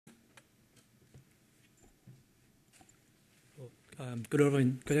Good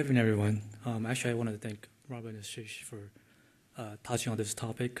evening, everyone. Actually, I wanted to thank Robin and Shish for touching on this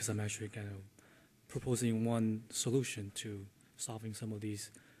topic because I'm actually kind of proposing one solution to solving some of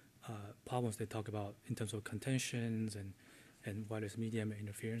these problems they talk about in terms of contentions and wireless medium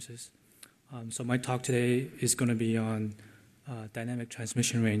interferences. So my talk today is going to be on dynamic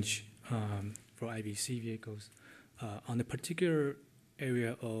transmission range for IBC vehicles on the particular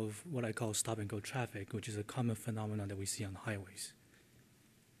area of what I call stop-and-go traffic, which is a common phenomenon that we see on highways.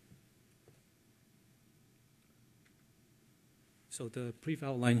 So the brief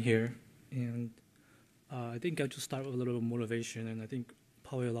outline here, and I think I'll just start with a little bit of motivation, and I think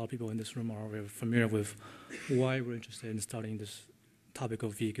probably a lot of people in this room are already familiar with why we're interested in studying this topic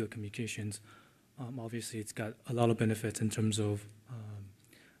of vehicle communications. Obviously, it's got a lot of benefits in terms of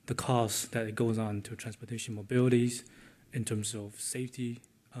the cost that it goes on to transportation mobilities, in terms of safety.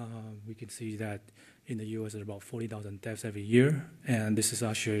 We can see that in the US, there are about 40,000 deaths every year, and this is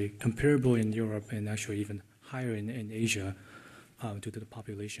actually comparable in Europe and actually even higher in Asia due to the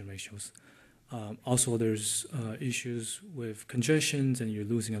population ratios. Also, there's issues with congestions, and you're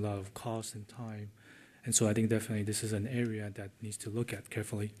losing a lot of cost and time. And so I think definitely this is an area that needs to look at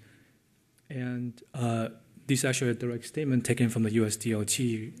carefully. And this is actually a direct statement taken from the US DOT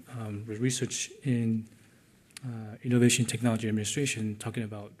with research in Innovation Technology Administration talking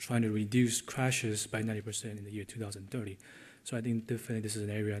about trying to reduce crashes by 90% in the year 2030. So I think definitely this is an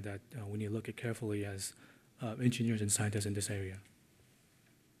area that we need to look at carefully as engineers and scientists in this area.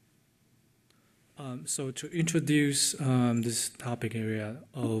 So to introduce this topic area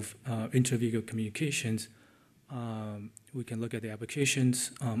of inter-vehicle communications, we can look at the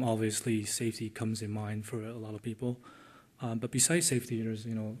applications. Obviously, safety comes in mind for a lot of people. But besides safety, there's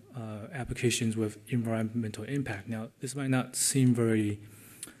applications with environmental impact. Now, this might not seem very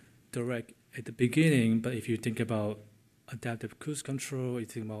direct at the beginning, but if you think about adaptive cruise control, you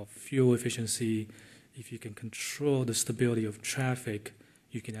think about fuel efficiency, if you can control the stability of traffic,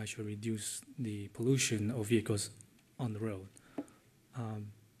 you can actually reduce the pollution of vehicles on the road.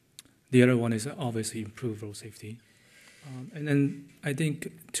 The other one is obviously improve road safety. And then I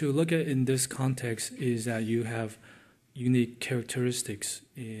think to look at in this context is that you have unique characteristics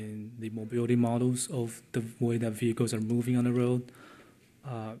in the mobility models of the way that vehicles are moving on the road,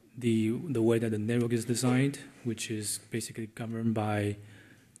 the way that the network is designed, which is basically governed by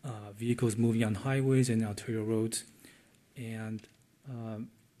vehicles moving on highways and arterial roads, and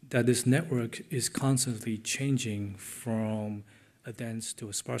that this network is constantly changing from a dense to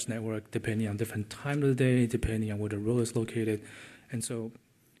a sparse network depending on different time of the day, depending on where the road is located. And so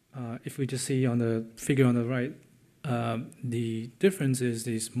if we just see on the figure on the right, the difference is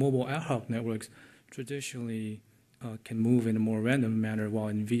these mobile ad hoc networks traditionally can move in a more random manner, while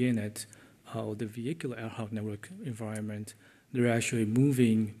in VNet, or the vehicular ad hoc network environment, they're actually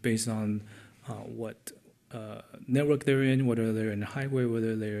moving based on what network they're in, whether they're in a highway,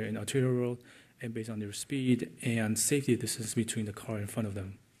 whether they're in arterial road, and based on their speed and safety distance between the car in front of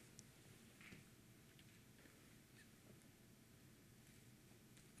them.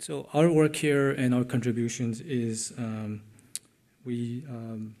 So our work here and our contributions is we're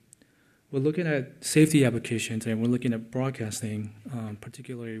looking at safety applications, and we're looking at broadcasting,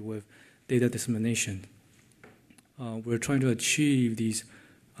 particularly with data dissemination. We're trying to achieve these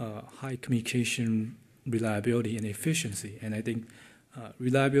high communication reliability and efficiency, and I think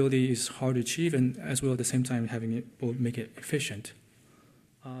reliability is hard to achieve, and as well at the same time having it will make it efficient.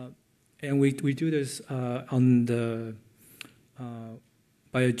 And we do this on the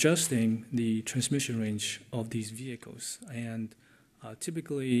by adjusting the transmission range of these vehicles. And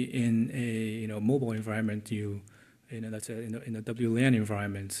typically in a mobile environment, let's say in a WLAN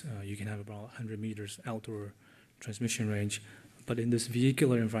environment, you can have about 100 meters outdoor transmission range. But in this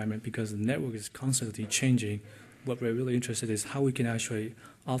vehicular environment, because the network is constantly changing, what we're really interested in is how we can actually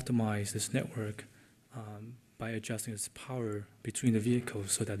optimize this network by adjusting its power between the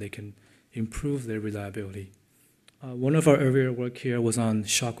vehicles so that they can improve their reliability. One of our earlier work here was on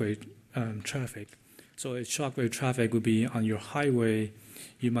shockwave traffic. So a shockwave traffic would be on your highway.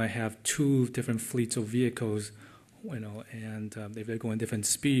 You might have two different fleets of vehicles, and if they're going different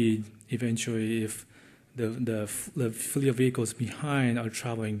speed, eventually if the fleet of vehicles behind are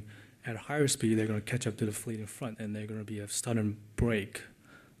traveling at a higher speed, they're going to catch up to the fleet in front, and they're going to be a sudden break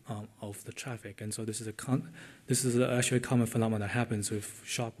of the traffic. And so this is actually a common phenomenon that happens with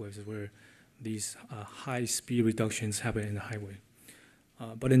shockwaves, where these high speed reductions happen in the highway.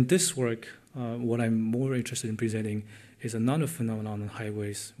 But in this work, what I'm more interested in presenting is another phenomenon on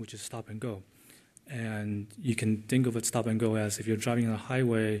highways, which is stop and go. And you can think of it stop and go as if you're driving on a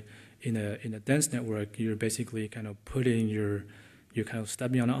highway in a dense network, you're basically kind of putting your you're kind of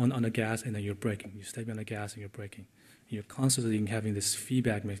stepping on the gas and then you're braking. You're stepping on the gas and you're braking. You're constantly having this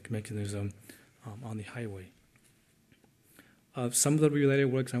feedback mechanism on the highway. Some of the related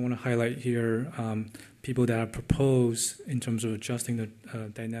works I want to highlight here, people that have proposed in terms of adjusting the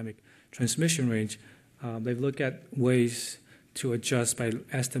dynamic transmission range, they've looked at ways to adjust by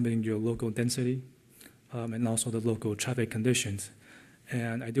estimating your local density and also the local traffic conditions.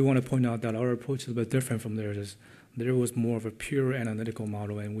 And I do want to point out that our approach is a bit different from theirs. There was more of a pure analytical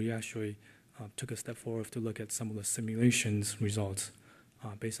model, and we actually took a step forward to look at some of the simulations results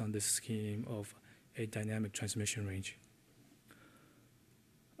based on this scheme of a dynamic transmission range.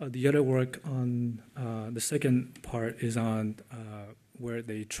 The other work on the second part is on where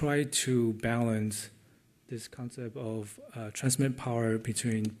they try to balance this concept of transmit power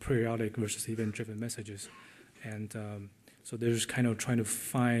between periodic versus event-driven messages. And so they're just kind of trying to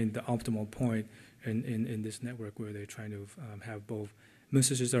find the optimal point in this network where they're trying to have both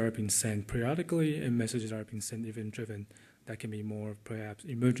messages that are being sent periodically and messages that are being sent event-driven that can be more perhaps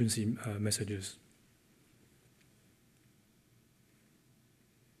emergency messages.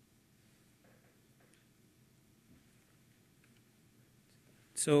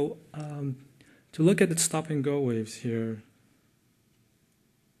 So to look at the stop and go waves here,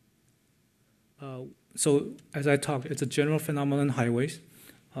 so as I talked, it's a general phenomenon on highways.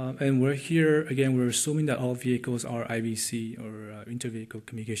 And we're here, again, we're assuming that all vehicles are IVC or inter-vehicle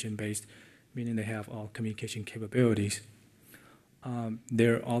communication based, meaning they have all communication capabilities.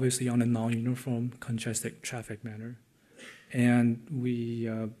 They're obviously on a non-uniform congested traffic manner. And we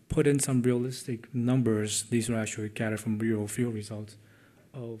put in some realistic numbers. These were actually gathered from real field results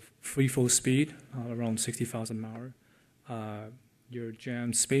of free flow speed, around 60,000 miles an hour, your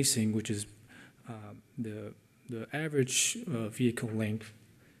jam spacing, which is the average vehicle length,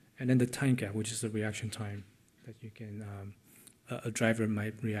 and then the time gap, which is the reaction time that you can a driver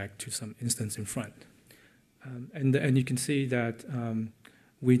might react to some instance in front. And you can see that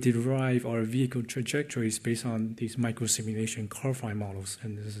we derive our vehicle trajectories based on these micro-simulation car-file models,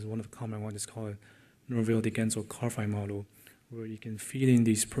 and this is one of the common ones. It's called Norville-DiGenzo car-file model, where you can feed in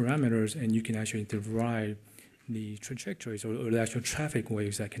these parameters and you can actually derive the trajectories or the actual traffic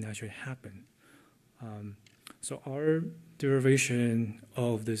waves that can actually happen. So our derivation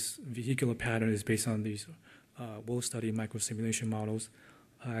of this vehicular pattern is based on these well-studied micro-simulation models.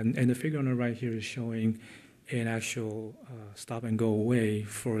 And the figure on the right here is showing an actual stop-and-go way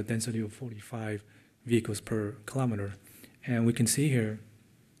for a density of 45 vehicles per kilometer. And we can see here,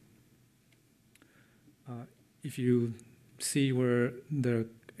 if you see where the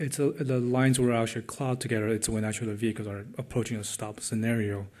lines were actually cloud together, it's when actually the vehicles are approaching a stop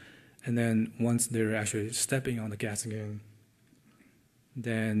scenario. And then once they're actually stepping on the gas again,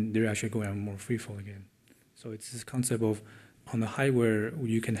 then they're actually going on more free fall again. So it's this concept of on the highway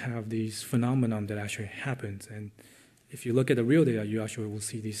you can have these phenomenon that actually happens. And if you look at the real data, you actually will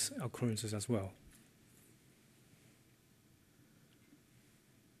see these occurrences as well.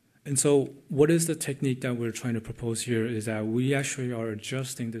 And so what is the technique that we're trying to propose here is that we actually are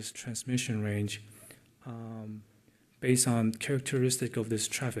adjusting this transmission range based on characteristic of this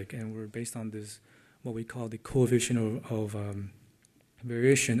traffic, and we're based on this, what we call the coefficient of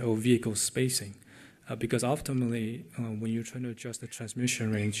variation of vehicle spacing. Because ultimately, when you're trying to adjust the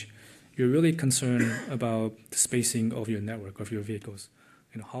transmission range, you're really concerned about the spacing of your network, of your vehicles.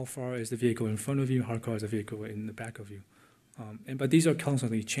 You know, how far is the vehicle in front of you, how far is the vehicle in the back of you? But these are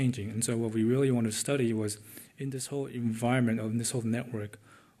constantly changing, and so what we really want to study was in this whole environment, of this whole network,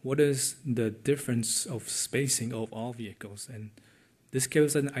 what is the difference of spacing of all vehicles? And this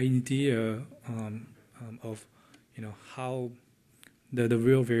gives an idea of, you know, how the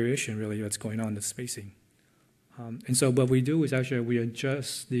real variation really that's going on, the spacing. And so what we do is actually we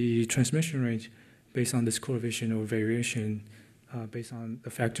adjust the transmission range based on this coefficient of variation, based on the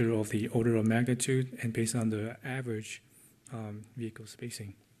factor of the order of magnitude and based on the average vehicle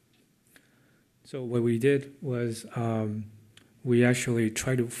spacing. So what we did was we actually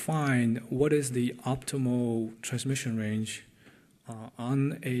tried to find what is the optimal transmission range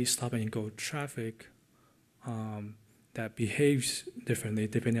on a stop-and-go traffic that behaves differently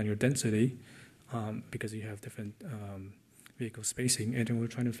depending on your density because you have different vehicle spacing, and then we're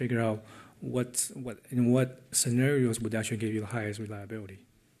trying to figure out in what scenarios would actually give you the highest reliability.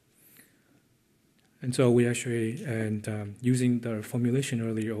 And so we actually, using the formulation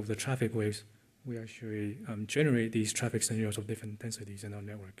earlier of the traffic waves, we actually generate these traffic scenarios of different densities in our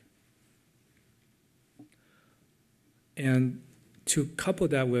network. And to couple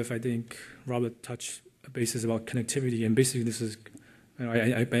that with, I think Robert touched bases about connectivity, and basically this is, you know,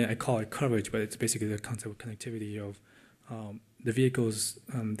 I call it coverage, but it's basically the concept of connectivity of the vehicles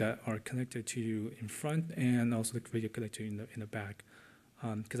that are connected to you in front and also the vehicle connected to you in the back.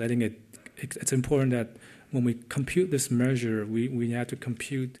 Because I think it's important that when we compute this measure, we have to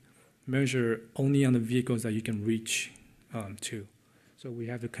measure only on the vehicles that you can reach to. So we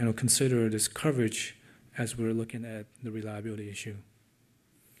have to kind of consider this coverage as we're looking at the reliability issue.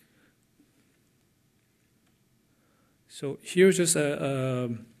 So here's just a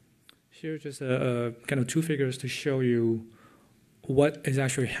kind of two figures to show you what is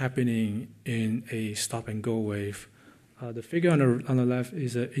actually happening in a stop and go wave. The figure on the left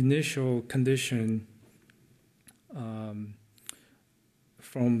is an initial condition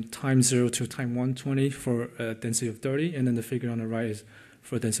from time 0 to time 120 for a density of 30, and then the figure on the right is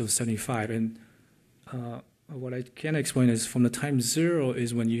for a density of 75. And what I can explain is from the time 0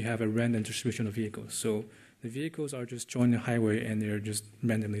 is when you have a random distribution of vehicles. So the vehicles are just joining the highway and they're just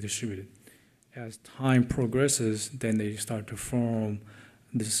randomly distributed. As time progresses, then they start to form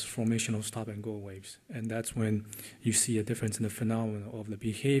this formation of stop and go waves. And that's when you see a difference in the phenomenon of the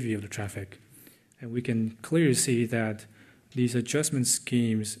behavior of the traffic. And we can clearly see that these adjustment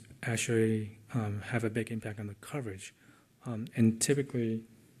schemes actually have a big impact on the coverage. And typically,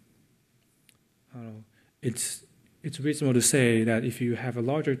 it's reasonable to say that if you have a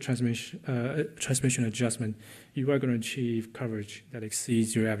larger transmission adjustment, you are going to achieve coverage that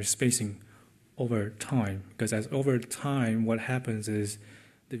exceeds your average spacing over time. Because as over time, what happens is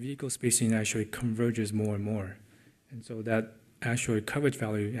the vehicle spacing actually converges more and more. And so that actual coverage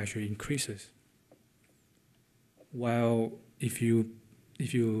value actually increases. While if you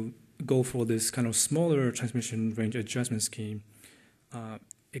go for this kind of smaller transmission range adjustment scheme,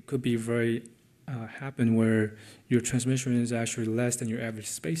 it could be very happen where your transmission is actually less than your average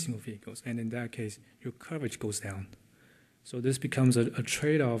spacing of vehicles, and in that case, your coverage goes down. So this becomes a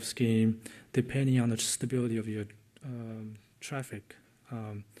trade-off scheme depending on the stability of your traffic,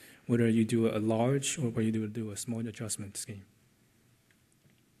 whether you do a large or whether you do a small adjustment scheme.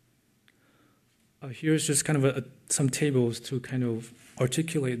 Here's just kind of some tables to kind of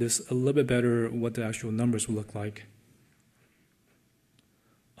articulate this a little bit better, what the actual numbers will look like.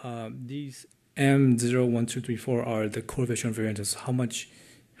 These M0, 1, 2, 3, 4 are the coefficient variances, how much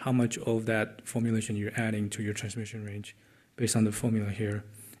of that formulation you're adding to your transmission range based on the formula here.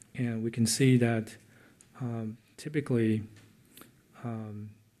 And we can see that typically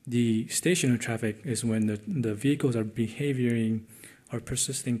the stationary traffic is when the vehicles are behaving or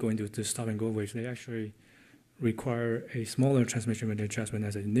persisting going to the stop and go waves. They actually require a smaller transmission range adjustment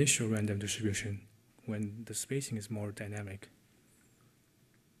as an initial random distribution when the spacing is more dynamic.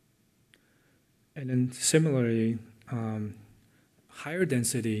 And then similarly, higher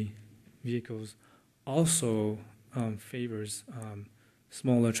density vehicles also favors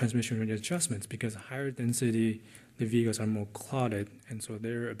smaller transmission range adjustments because higher density, the vehicles are more clouded, and so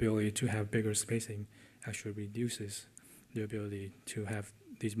their ability to have bigger spacing actually reduces the ability to have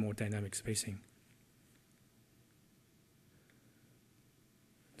these more dynamic spacing.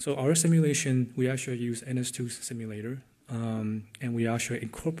 So our simulation, we actually use NS2 simulator, and we actually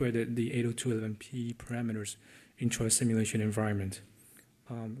incorporated the 802.11p parameters into our simulation environment.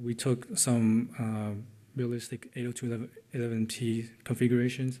 We took some realistic 802.11p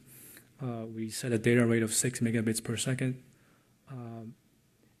configurations. We set a data rate of 6 megabits per second.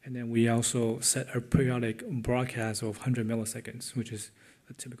 And then we also set a periodic broadcast of 100 milliseconds, which is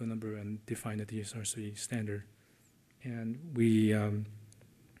a typical number and defined at the SRC standard. And we,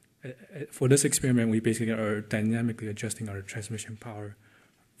 for this experiment, we basically are dynamically adjusting our transmission power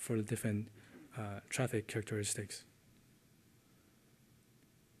for the different traffic characteristics.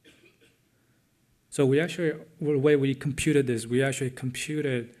 So we actually, the way we computed this, we actually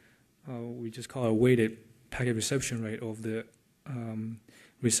computed, we just call it a weighted packet reception rate of the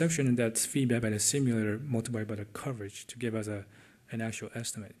reception that's feedback by the simulator multiplied by the coverage to give us an actual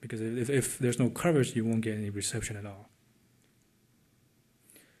estimate. Because if there's no coverage, you won't get any reception at all.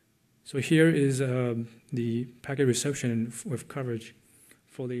 So here is the packet reception with coverage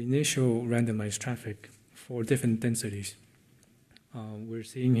for the initial randomized traffic for different densities. We're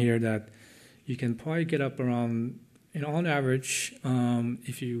seeing here that you can probably get up around, on average,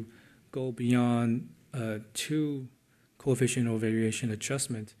 if you go beyond 2 coefficient of variation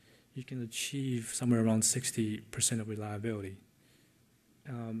adjustment, you can achieve somewhere around 60% of reliability.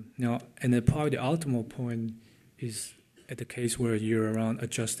 Now, and then probably the optimal point is at the case where you're around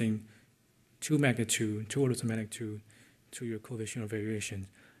adjusting 2 orders of magnitude to your coefficient of variation.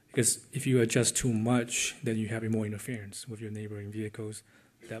 Because if you adjust too much, then you have more interference with your neighboring vehicles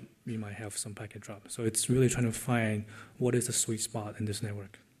that you might have some packet drop. So it's really trying to find what is the sweet spot in this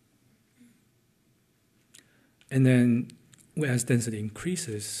network. And then as density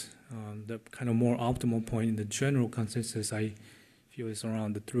increases, the kind of more optimal point in the general consensus I feel is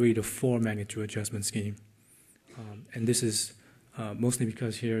around the 3 to 4 magnitude adjustment scheme. And this is mostly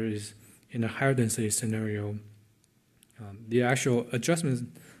because here is in a higher density scenario, the actual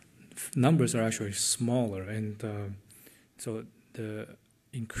adjustment numbers are actually smaller, and so the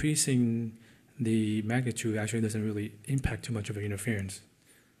increasing the magnitude actually doesn't really impact too much of an interference.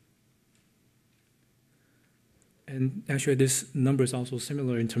 And actually, this number is also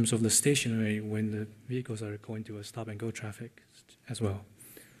similar in terms of the stationary when the vehicles are going to a stop-and-go traffic as well.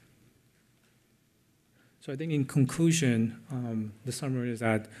 So I think in conclusion, the summary is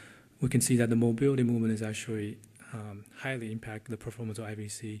that we can see that the mobility movement is actually highly impact the performance of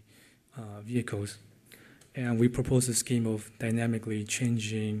IVC vehicles. And we propose a scheme of dynamically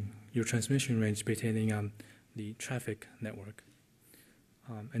changing your transmission range depending on the traffic network.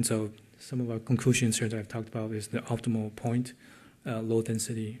 And so some of our conclusions here that I've talked about is the optimal point, low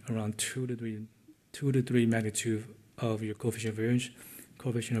density around 2 to 3 magnitude of your coefficient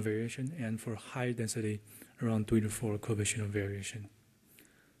of variation, and for high density around 3 to 4 coefficient of variation.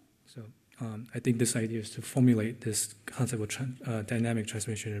 So I think this idea is to formulate this concept of dynamic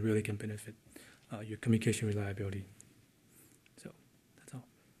transmission and really can benefit your communication reliability.